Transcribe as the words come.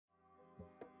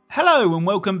Hello and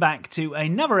welcome back to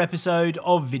another episode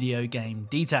of Video Game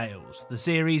Details, the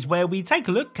series where we take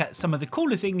a look at some of the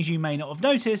cooler things you may not have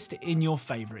noticed in your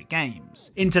favourite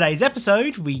games. In today's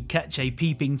episode, we catch a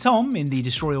peeping Tom in the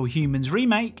Destroy All Humans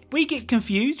remake, we get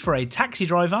confused for a taxi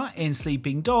driver in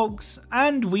Sleeping Dogs,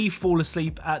 and we fall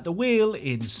asleep at the wheel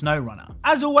in Snowrunner.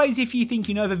 As always, if you think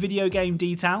you know of a video game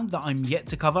detail that I'm yet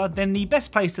to cover, then the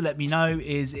best place to let me know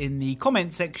is in the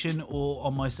comment section or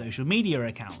on my social media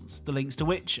accounts, the links to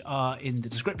which are in the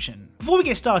description. Before we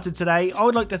get started today, I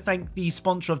would like to thank the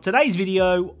sponsor of today's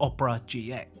video, Opera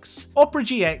GX. Opera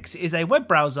GX is a web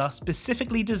browser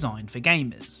specifically designed for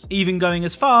gamers, even going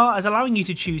as far as allowing you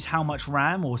to choose how much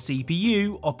RAM or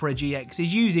CPU Opera GX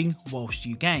is using whilst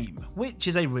you game, which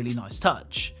is a really nice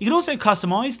touch. You can also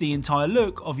customize the entire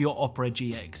look of your Opera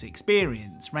GX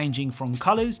experience, ranging from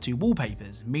colors to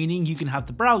wallpapers, meaning you can have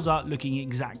the browser looking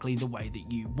exactly the way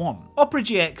that you want. Opera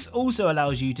GX also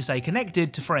allows you to stay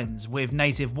connected to friends with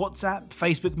native WhatsApp,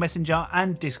 Facebook Messenger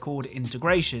and Discord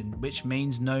integration, which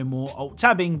means no more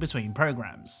alt-tabbing between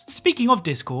programs. Speaking of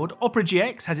Discord, Opera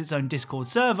GX has its own Discord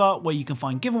server where you can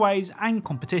find giveaways and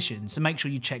competitions, so make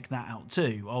sure you check that out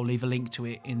too. I'll leave a link to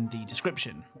it in the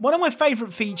description. One of my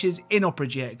favourite features in Opera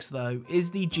GX though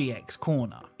is the GX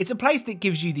Corner. It's a place that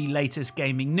gives you the latest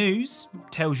gaming news,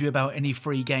 tells you about any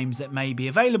free games that may be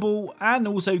available, and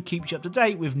also keeps you up to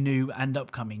date with new and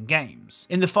upcoming games.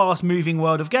 In the fast moving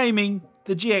world of gaming,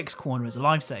 the GX Corner is a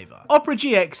lifesaver. Opera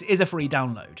GX is a free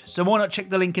download, so why not check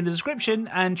the link in the description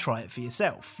and try it for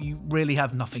yourself. You really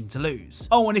have nothing to lose.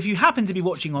 Oh, and if you happen to be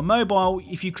watching on mobile,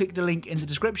 if you click the link in the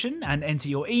description and enter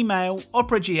your email,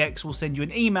 Opera GX will send you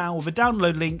an email with a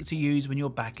download link to use when you're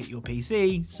back at your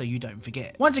PC, so you don't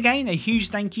forget. Once again, a huge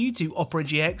thank you to Opera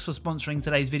GX for sponsoring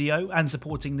today's video and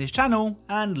supporting this channel,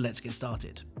 and let's get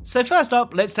started. So first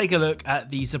up, let's take a look at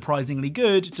the surprisingly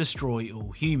good Destroy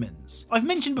All Humans. I've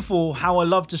mentioned before how I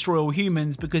love Destroy All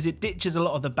Humans because it ditches a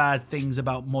lot of the bad things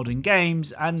about modern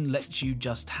games and lets you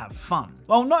just have fun.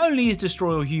 Well, not only is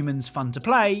Destroy All Humans fun to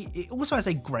play, it also has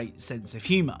a great sense of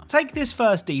humour. Take this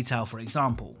first detail for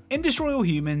example. In Destroy All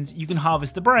Humans, you can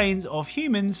harvest the brains of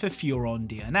humans for Furon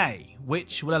DNA,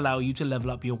 which will allow you to level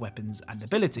up your weapons and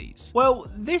abilities. Well,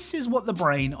 this is what the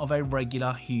brain of a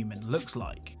regular human looks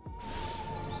like.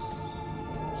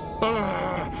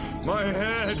 My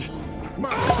head!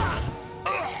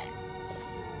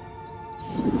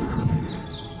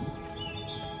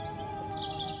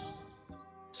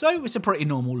 So it's a pretty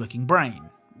normal looking brain.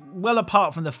 Well,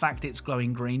 apart from the fact it's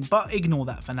glowing green, but ignore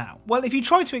that for now. Well, if you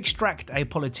try to extract a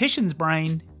politician's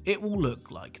brain, it will look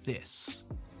like this.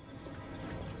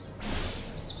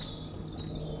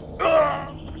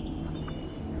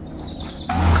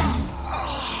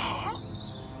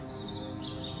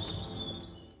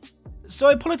 So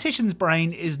a politician's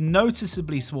brain is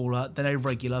noticeably smaller than a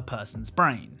regular person's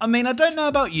brain. I mean, I don't know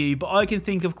about you, but I can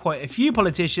think of quite a few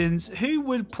politicians who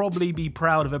would probably be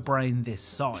proud of a brain this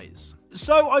size.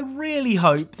 So I really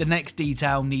hope the next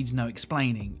detail needs no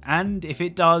explaining, and if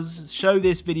it does, show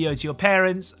this video to your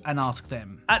parents and ask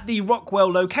them. At the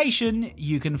Rockwell location,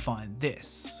 you can find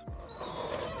this.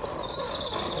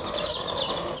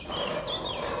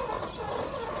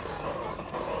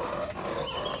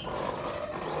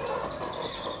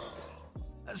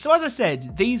 So as I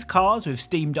said, these cars with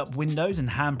steamed up windows and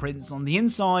handprints on the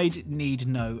inside need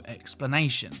no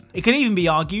explanation. It can even be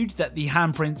argued that the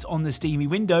handprints on the steamy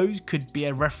windows could be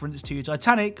a reference to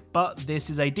Titanic, but this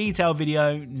is a detail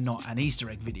video, not an Easter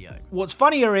egg video. What's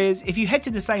funnier is, if you head to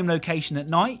the same location at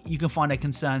night, you can find a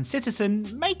concerned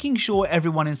citizen making sure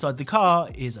everyone inside the car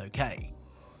is okay.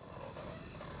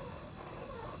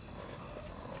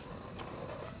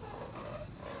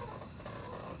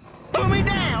 Put me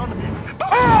down!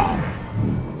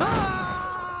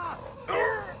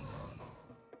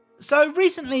 So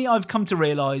recently I've come to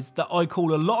realise that I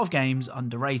call a lot of games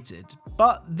underrated,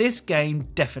 but this game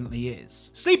definitely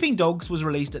is. Sleeping Dogs was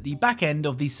released at the back end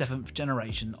of the 7th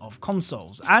generation of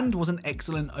consoles, and was an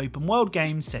excellent open world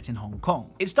game set in Hong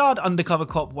Kong. It starred undercover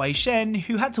cop Wei Shen,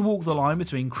 who had to walk the line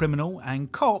between criminal and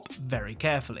cop very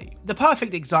carefully. The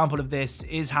perfect example of this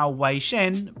is how Wei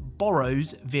Shen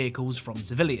borrows vehicles from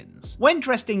civilians. When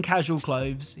dressed in casual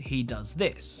clothes, he does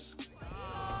this.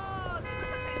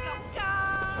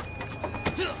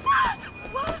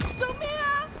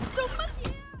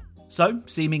 So,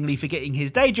 seemingly forgetting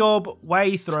his day job,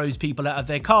 Wei throws people out of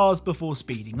their cars before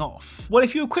speeding off. Well,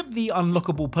 if you equip the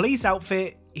unlockable police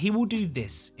outfit, he will do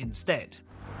this instead.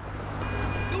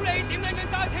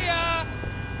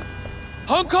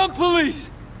 Hong Kong police!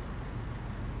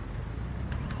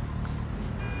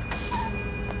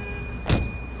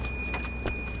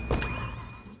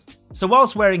 So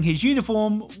whilst wearing his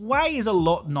uniform, Wei is a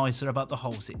lot nicer about the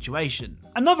whole situation.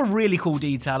 Another really cool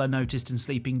detail I noticed in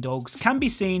Sleeping Dogs can be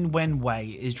seen when Wei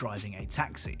is driving a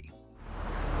taxi.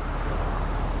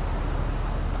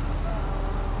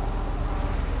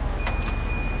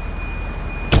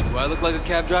 Do I look like a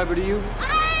cab driver to you?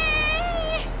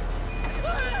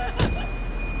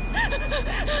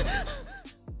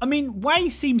 I mean, Wei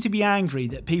seems to be angry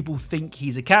that people think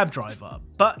he's a cab driver,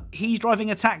 but he's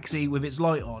driving a taxi with its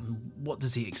light on. What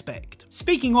does he expect?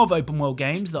 Speaking of open world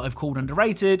games that I've called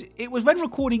underrated, it was when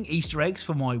recording Easter eggs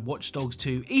for my Watch Dogs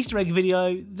 2 Easter egg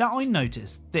video that I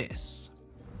noticed this.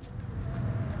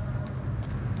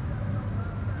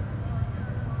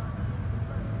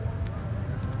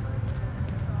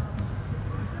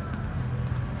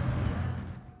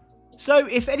 So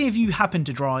if any of you happen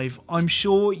to drive, I'm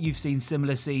sure you've seen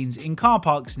similar scenes in car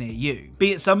parks near you.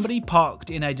 Be it somebody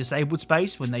parked in a disabled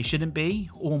space when they shouldn't be,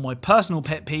 or my personal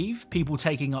pet peeve, people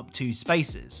taking up 2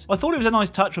 spaces. I thought it was a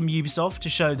nice touch from Ubisoft to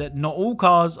show that not all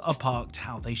cars are parked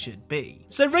how they should be.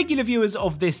 So regular viewers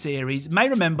of this series may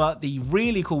remember the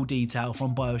really cool detail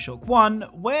from Bioshock 1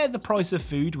 where the price of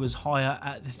food was higher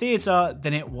at the theatre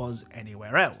than it was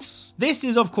anywhere else. This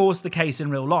is of course the case in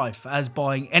real life, as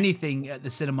buying anything at the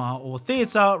cinema or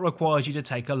theatre requires you to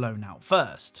take a loan out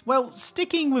first. Well,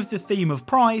 sticking with the theme of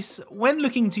price, when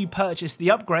looking to purchase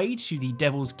the upgrade to the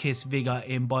Devil's Kiss Vigor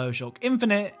in Bioshock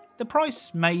Infinite, the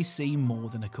price may seem more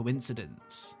than a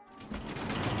coincidence.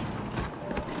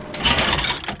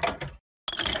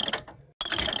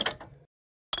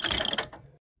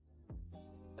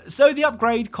 So the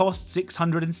upgrade costs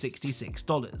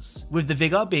 $666, with the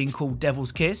Vigor being called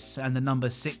Devil's Kiss and the number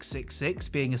 666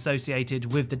 being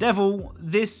associated with the devil.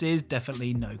 This is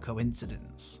definitely no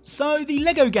coincidence. So the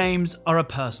LEGO games are a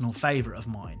personal favourite of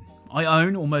mine. I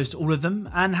own almost all of them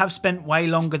and have spent way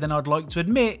longer than I'd like to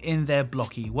admit in their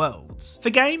blocky worlds. For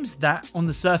games that, on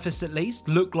the surface at least,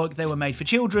 look like they were made for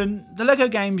children, the LEGO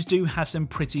games do have some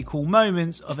pretty cool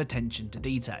moments of attention to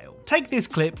detail. Take this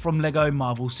clip from LEGO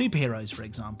Marvel Superheroes for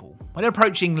example. When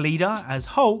approaching Leader as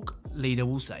Hulk, Leader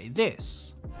will say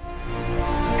this.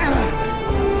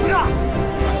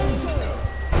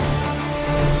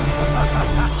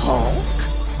 Hulk?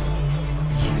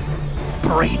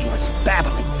 Brainless,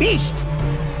 babbling beast!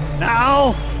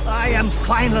 Now, I am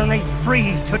finally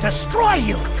free to destroy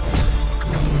you!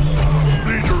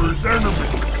 Leader is enemy!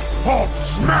 Hulk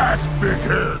smash, big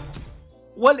head!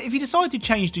 Well, if you decide to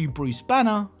change to Bruce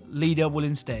Banner, Leader will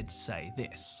instead say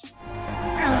this.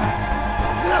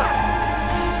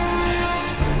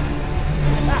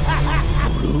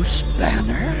 Bruce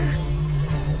Banner?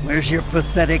 Where's your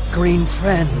pathetic green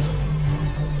friend?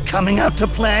 Coming out to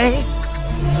play?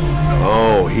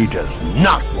 Oh, he does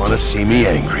not want to see me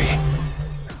angry.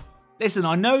 Listen,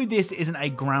 I know this isn't a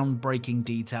groundbreaking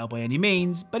detail by any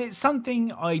means, but it's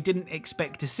something I didn't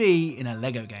expect to see in a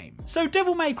LEGO game. So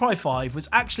Devil May Cry 5 was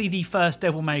actually the first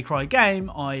Devil May Cry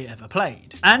game I ever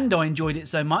played, and I enjoyed it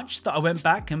so much that I went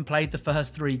back and played the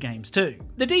first 3 games too.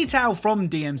 The detail from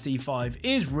DMC5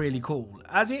 is really cool,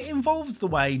 as it involves the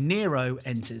way Nero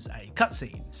enters a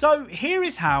cutscene. So here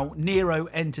is how Nero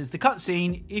enters the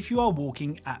cutscene if you are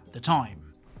walking at the time.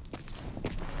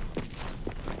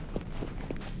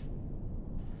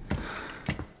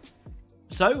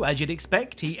 So, as you'd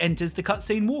expect, he enters the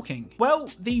cutscene walking. Well,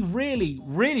 the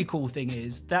really cool thing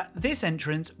is that this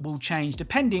entrance will change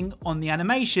depending on the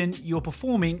animation you're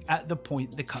performing at the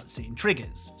point the cutscene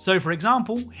triggers. So for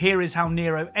example, here is how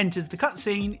Nero enters the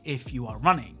cutscene if you are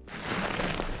running.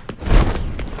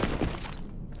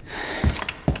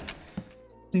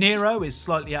 Nero is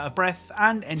slightly out of breath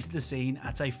and enters the scene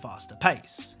at a faster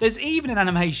pace. There's even an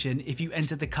animation if you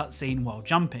enter the cutscene while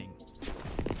jumping.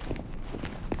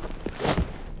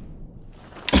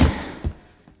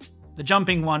 The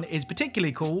jumping one is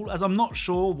particularly cool, as I'm not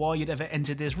sure why you'd ever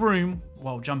enter this room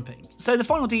while jumping. So the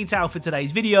final detail for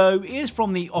today's video is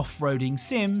from the off-roading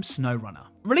sim Snowrunner.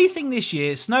 Releasing this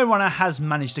year, Snowrunner has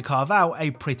managed to carve out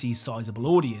a pretty sizable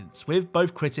audience, with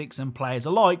both critics and players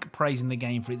alike praising the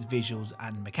game for its visuals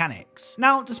and mechanics.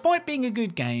 Now, despite being a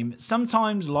good game,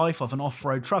 sometimes life of an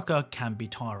off-road trucker can be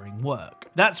tiring work.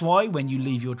 That's why when you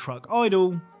leave your truck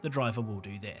idle, the driver will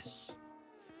do this.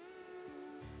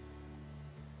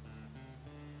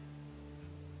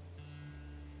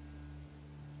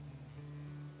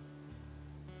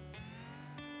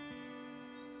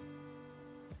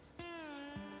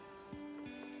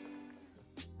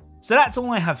 So that's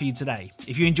all I have for you today.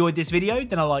 If you enjoyed this video,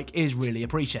 then a like is really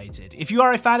appreciated. If you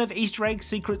are a fan of Easter eggs,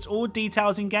 secrets or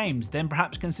details in games, then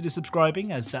perhaps consider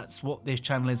subscribing, as that's what this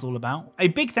channel is all about. A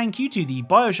big thank you to the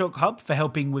Bioshock Hub for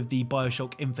helping with the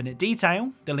Bioshock Infinite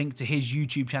detail. The link to his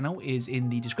YouTube channel is in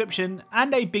the description.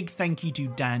 And a big thank you to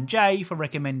Dan J for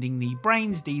recommending the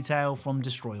Brains detail from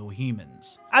Destroy All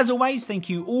Humans. As always, thank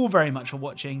you all very much for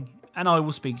watching, and I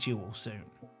will speak to you all soon.